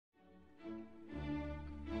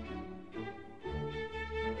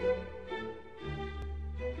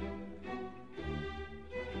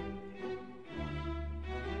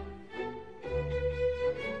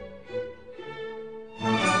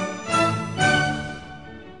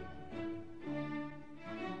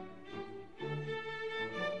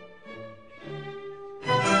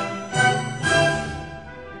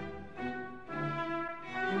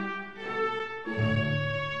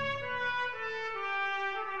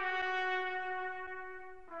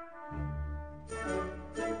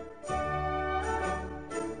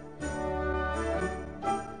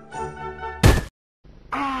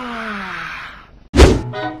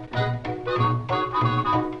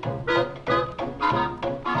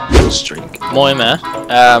streak. Moi man.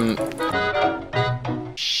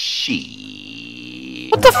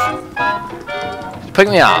 What the f- Pick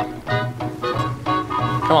me up.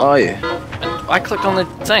 Come on. Oh yeah. I clicked on the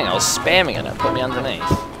thing, I was spamming it, it put me underneath.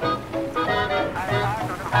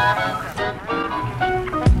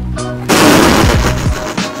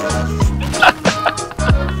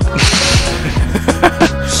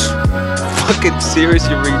 Fucking serious,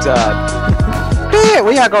 you retard. Yeah,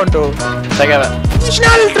 we are going to Take over.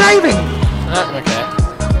 national driving. Oh, okay.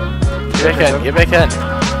 Get back in, get back in.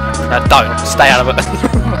 No, don't, stay out of it.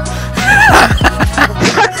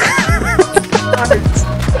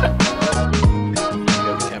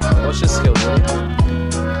 What's your skill, dude?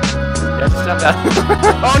 Yeah, just jump down.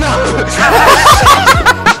 Oh no!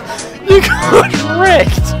 You got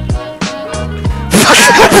wrecked!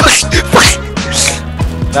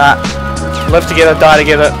 Nah. Live together, die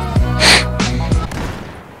together.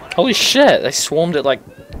 Holy shit, they swarmed it like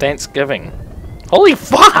Thanksgiving. Holy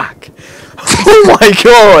fuck! Oh my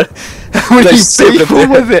god! How many people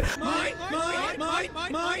with it?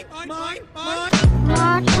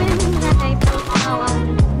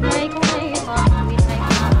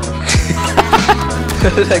 How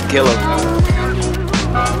did that kill him?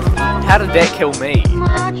 How did that kill me? You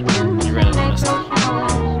ran into this.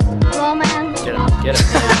 Get him, get him.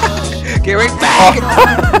 Get right back! Oh.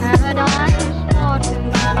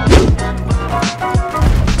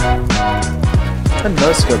 No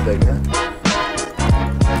scope there, man.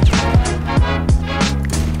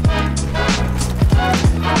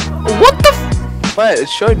 What the f- Wait, it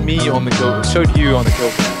showed me on the kill. It showed you on the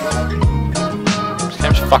kill. This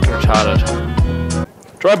game's fucking retarded.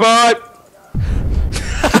 Drive by!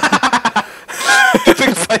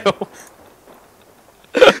 Big fail.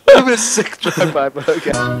 That was a sick drive by, but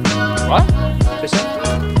okay. What? Fishing?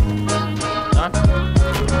 No?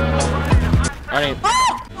 I mean...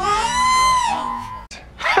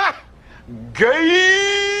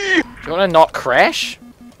 Gay! Do you wanna not crash?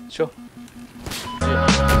 Sure.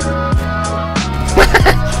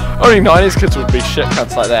 Only 90s kids would be shit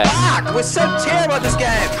cunts like that. Fuck! We're so terrible at this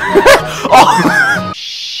game! Oh!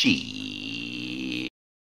 She.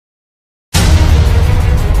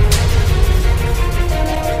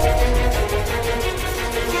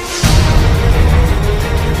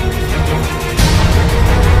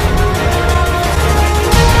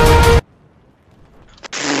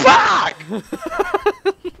 Fuck!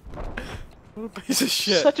 What a piece of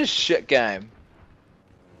shit. Such a shit game.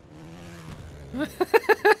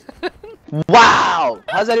 Wow!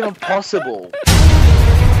 How's that even possible?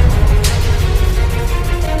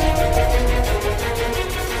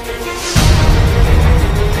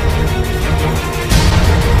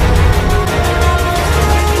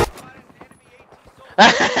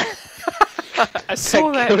 I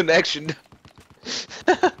saw that. Killed in action.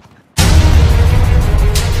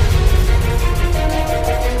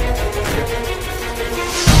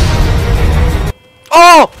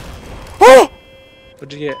 Oh! Oh!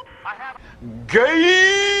 What'd you get?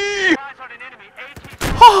 Gay!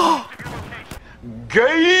 Oh!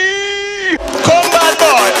 Gay! Combat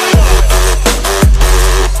boy!